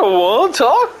 but I don't want to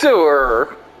talk to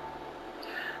her.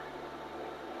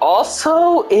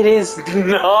 Also, it is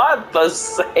not the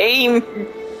same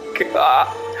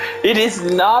girl. It is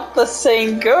not the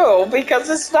same girl because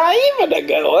it's not even a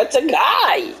girl, it's a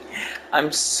guy.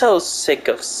 I'm so sick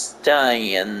of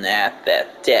studying at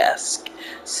that desk.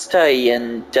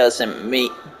 Studying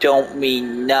don't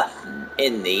mean nothing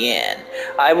in the end.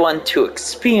 I want to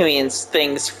experience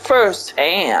things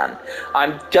firsthand.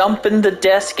 I'm dumping the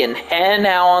desk and heading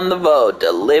out on the road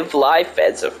to live life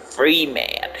as a free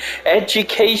man.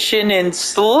 Education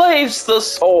enslaves the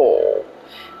soul.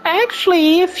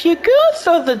 Actually, if you could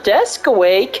throw the desk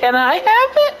away, can I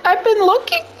have it? I've been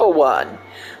looking for one.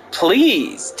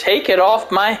 Please, take it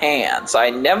off my hands. I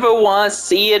never want to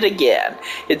see it again.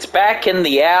 It's back in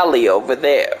the alley over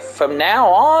there. From now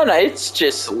on, it's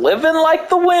just living like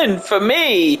the wind for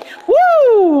me.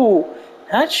 Woo!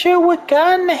 Not sure what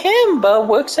got into him, but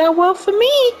works out well for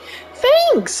me.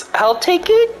 Thanks. I'll take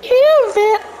good care of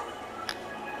it.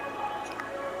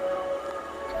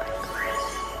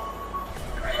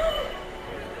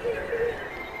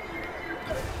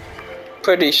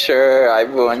 Pretty sure I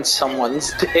ruined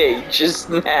someone's day just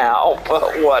now,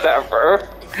 but whatever.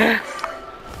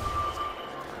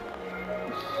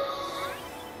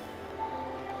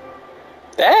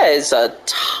 That is a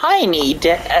tiny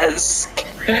desk.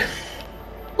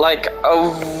 Like,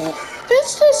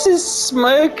 this is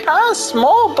kind of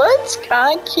small, but it's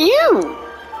kind of cute.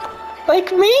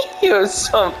 Like me or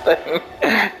something.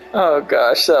 Oh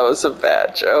gosh, that was a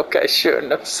bad joke. I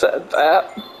shouldn't have said that.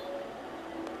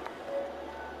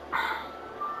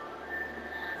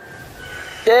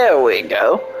 There we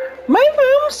go. My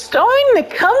room's starting to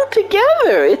come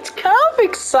together. It's kind of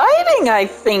exciting, I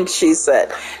think, she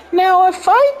said. Now, if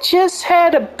I just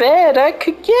had a bed, I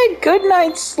could get a good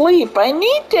night's sleep. I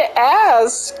need to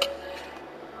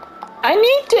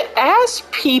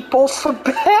ask people for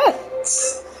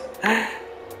beds.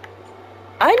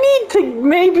 I need to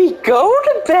maybe go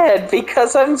to bed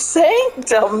because I'm saying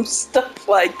dumb stuff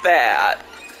like that.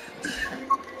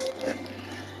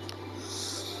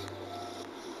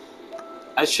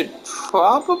 I should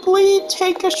probably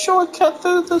take a shortcut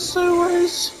through the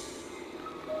sewers.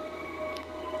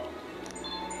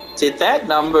 Did that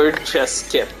number just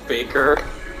get bigger?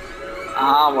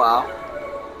 Ah, well.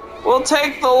 We'll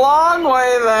take the long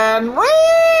way then.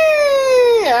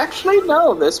 Whee! Actually,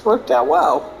 no, this worked out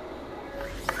well.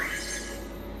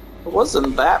 It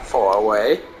wasn't that far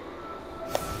away.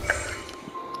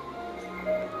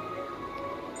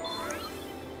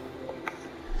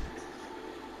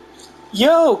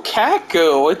 Yo, Cat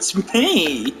Girl, it's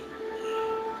me.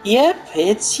 Yep,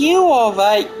 it's you,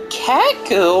 alright. Cat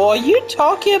Girl, are you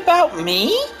talking about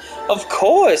me? Of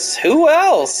course, who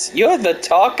else? You're the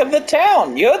talk of the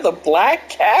town. You're the Black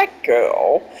Cat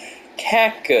Girl.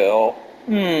 Cat Girl.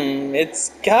 It's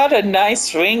got a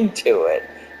nice ring to it.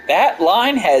 That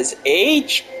line has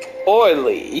aged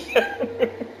poorly.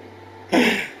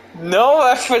 No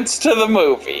reference to the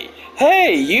movie.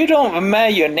 Hey, you don't remember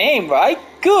your name, right?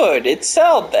 Good, it's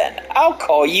Cell then. I'll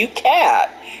call you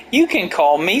Cat. You can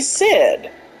call me Sid.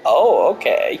 Oh,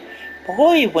 okay.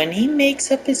 Boy, when he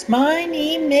makes up his mind,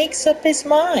 he makes up his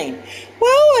mind.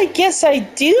 Well, I guess I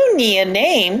do need a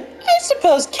name. I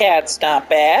suppose Cat's not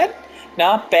bad.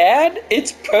 Not bad?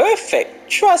 It's perfect.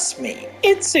 Trust me,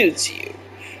 it suits you.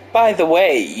 By the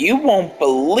way, you won't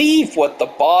believe what the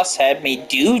boss had me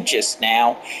do just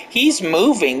now. He's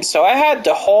moving, so I had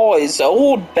to haul his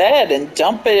old bed and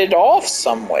dump it off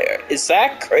somewhere. Is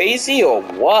that crazy or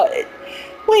what?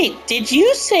 Wait, did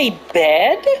you say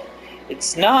bed?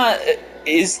 It's not...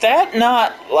 Is that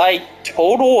not, like,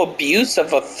 total abuse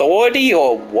of authority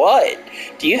or what?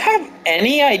 Do you have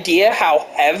any idea how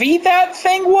heavy that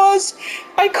thing was?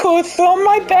 I could have thrown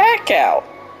my back out.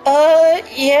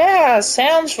 Yeah,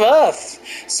 sounds rough.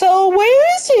 So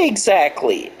where is it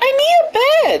exactly? I need a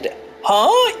bed.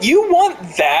 Huh? You want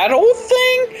that old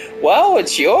thing? Well,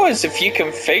 it's yours if you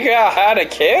can figure out how to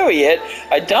carry it.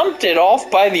 I dumped it off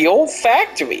by the old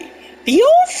factory. The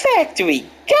old factory,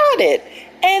 got it.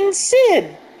 And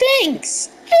Sid, thanks.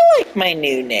 I like my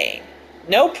new name.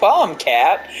 No problem,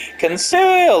 Cat.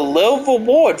 Consider it a little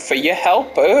reward for your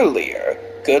help earlier.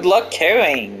 Good luck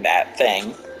carrying that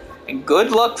thing. And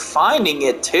good luck finding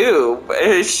it, too.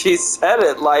 She said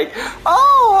it like,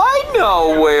 oh, I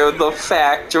know where the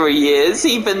factory is,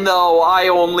 even though I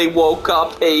only woke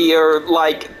up here,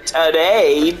 like,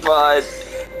 today, but...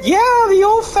 yeah, the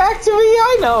old factory,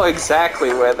 I know exactly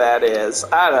where that is.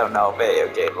 I don't know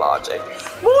video game logic.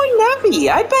 More Nevi.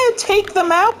 I better take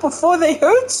them out before they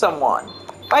hurt someone.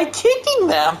 By kicking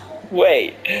them.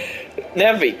 Wait.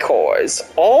 Nevi cores.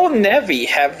 All Nevi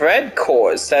have red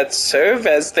cores that serve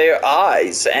as their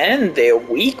eyes and their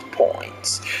weak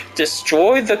points.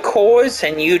 Destroy the cores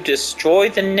and you destroy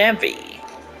the Nevi.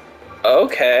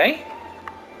 Okay.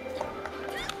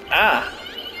 Ah.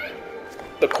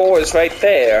 The core is right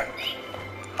there.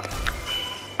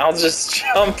 I'll just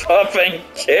jump up and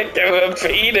kick it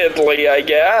repeatedly, I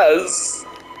guess.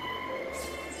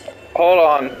 Hold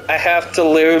on. I have to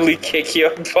literally kick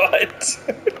your butt.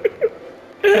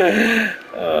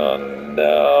 Oh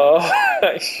no.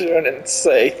 I shouldn't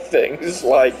say things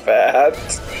like that.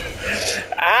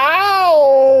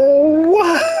 Ow!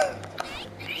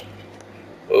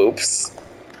 Oops.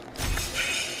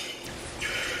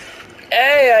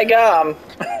 Hey, I got him.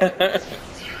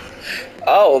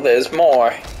 Oh, there's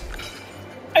more.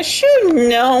 I should have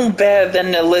known better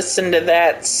than to listen to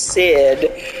that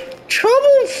Sid.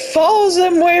 Trouble follows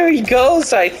him where he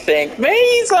goes, I think. Maybe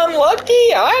he's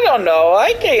unlucky? I don't know.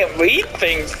 I can't read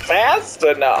things fast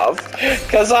enough.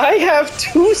 Because I have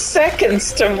 2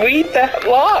 seconds to read that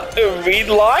read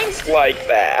lines like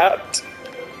that.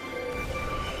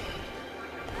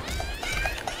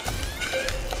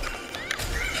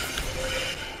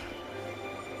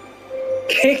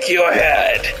 Kick your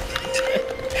head.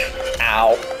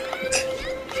 Ow.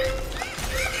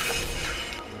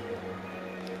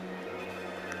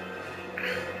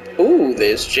 Ooh,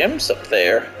 there's gems up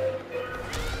there.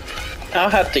 I'll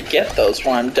have to get those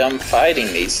when I'm done fighting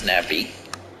these Nevi.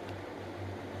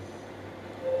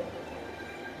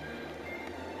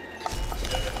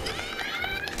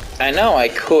 I know I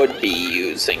could be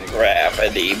using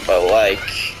gravity, but like,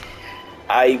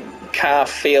 I kind of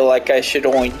feel like I should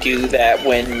only do that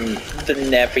when the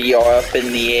Nevi are up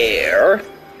in the air.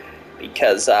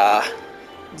 Because,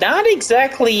 not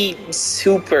exactly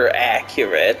super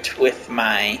accurate with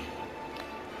my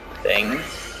thing.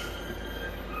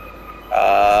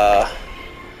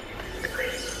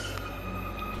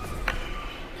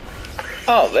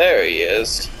 Oh, there he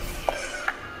is.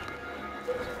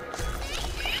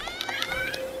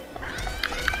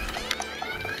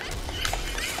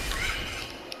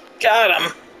 Got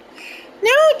him. Now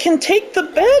I can take the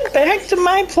bed back to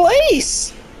my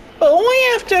place. But only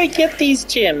after I get these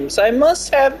gems. I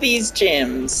must have these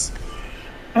gems.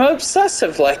 I'm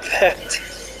obsessive like that.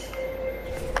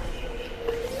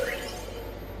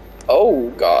 Oh,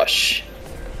 gosh.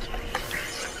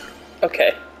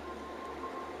 Okay.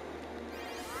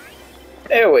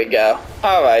 There we go.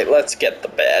 Alright, let's get the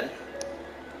bed.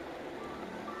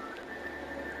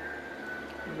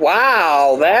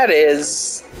 Wow, that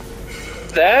is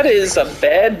a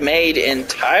bed made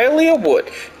entirely of wood.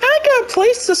 I got a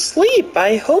place to sleep.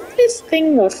 I hope this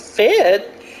thing will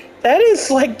fit. That is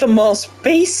like the most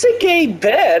basic a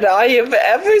bed I have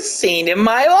ever seen in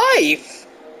my life.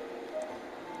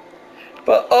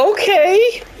 But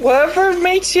okay, whatever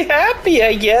makes you happy,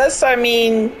 I guess. I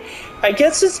mean, I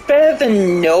guess it's better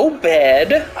than no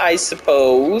bed, I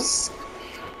suppose.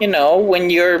 You know, when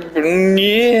you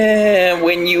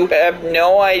have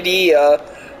no idea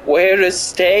where to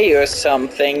stay or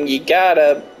something, you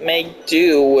gotta make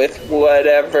do with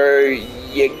whatever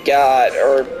you got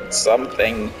or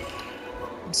something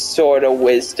sort of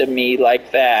wisdom-y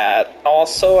like that.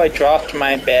 Also, I dropped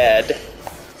my bed.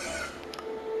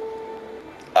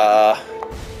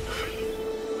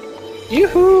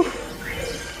 Yoo-hoo!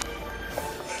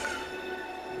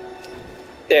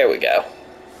 There we go.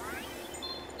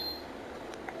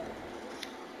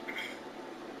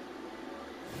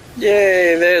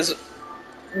 Yay, there's...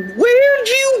 Where'd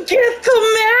you get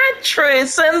the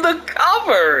mattress and the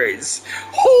covers?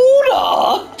 Hold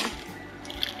up!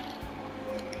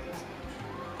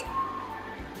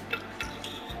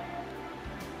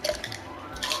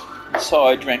 So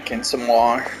I'm drinking some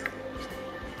water.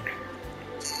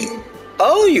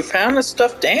 Oh, you found a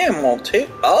stuffed animal too?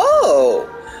 Oh!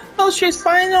 Oh, she's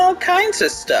finding all kinds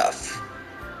of stuff.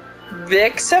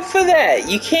 Except for that,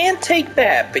 you can't take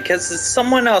that because it's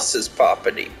someone else's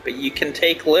property. But you can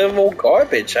take little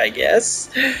garbage, I guess.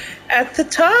 At the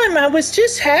time, I was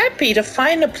just happy to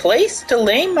find a place to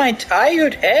lay my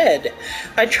tired head.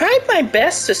 I tried my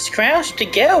best to scrounge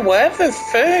together whatever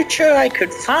furniture I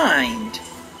could find.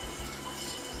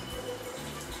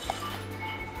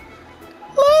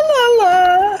 La la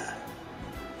la.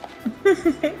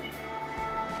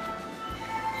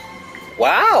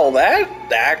 Wow, that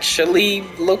actually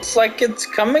looks like it's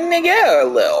coming together a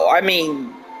little. I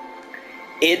mean,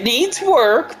 it needs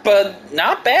work, but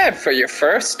not bad for your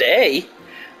first day.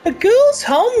 A girl's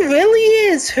home really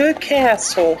is her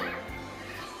castle.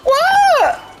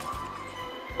 What?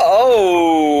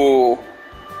 Oh.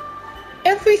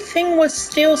 Everything was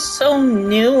still so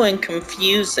new and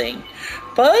confusing,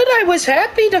 but I was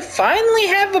happy to finally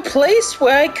have a place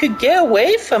where I could get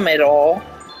away from it all.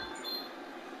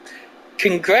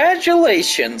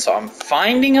 Congratulations on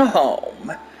finding a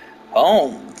home.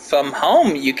 From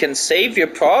home, you can save your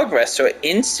progress or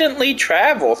instantly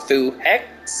travel through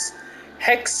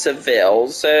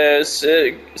Hexaville's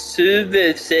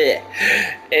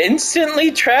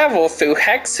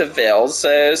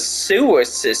sewer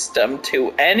system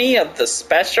to any of the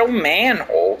special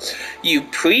manholes you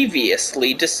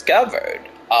previously discovered.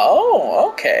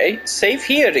 Oh, okay. Save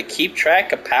here to keep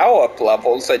track of power-up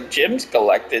levels and gems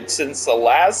collected since the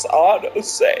last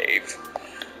autosave.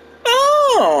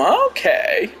 Oh,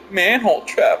 okay. Manhole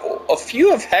travel. A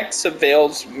few of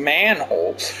Hexaville's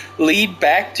manholes lead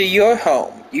back to your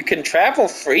home. You can travel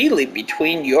freely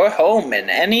between your home and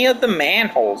any of the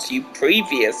manholes you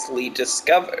previously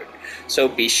discovered, so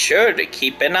be sure to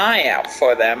keep an eye out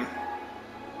for them.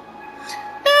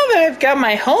 Now that I've got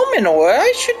my home in order,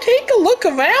 I should take a look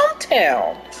around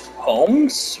town. Home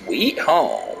sweet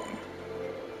home.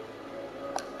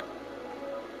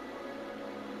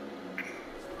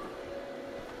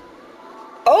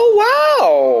 Oh,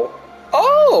 wow!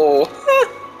 Oh!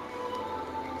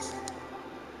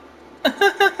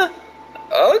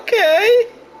 Okay.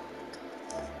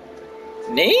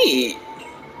 Neat.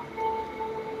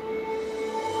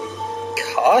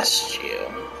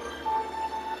 Costume.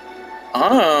 I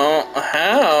don't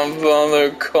have other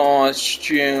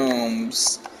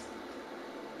costumes.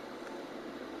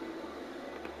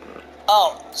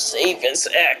 Oh, save as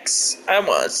X. I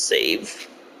want to save.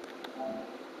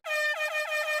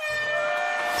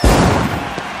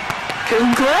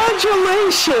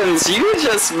 Congratulations! You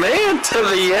just made it to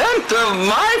the end of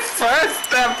my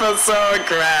first episode of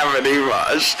Gravity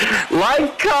Rush.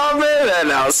 Like, comment,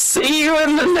 and I'll see you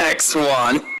in the next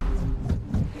one.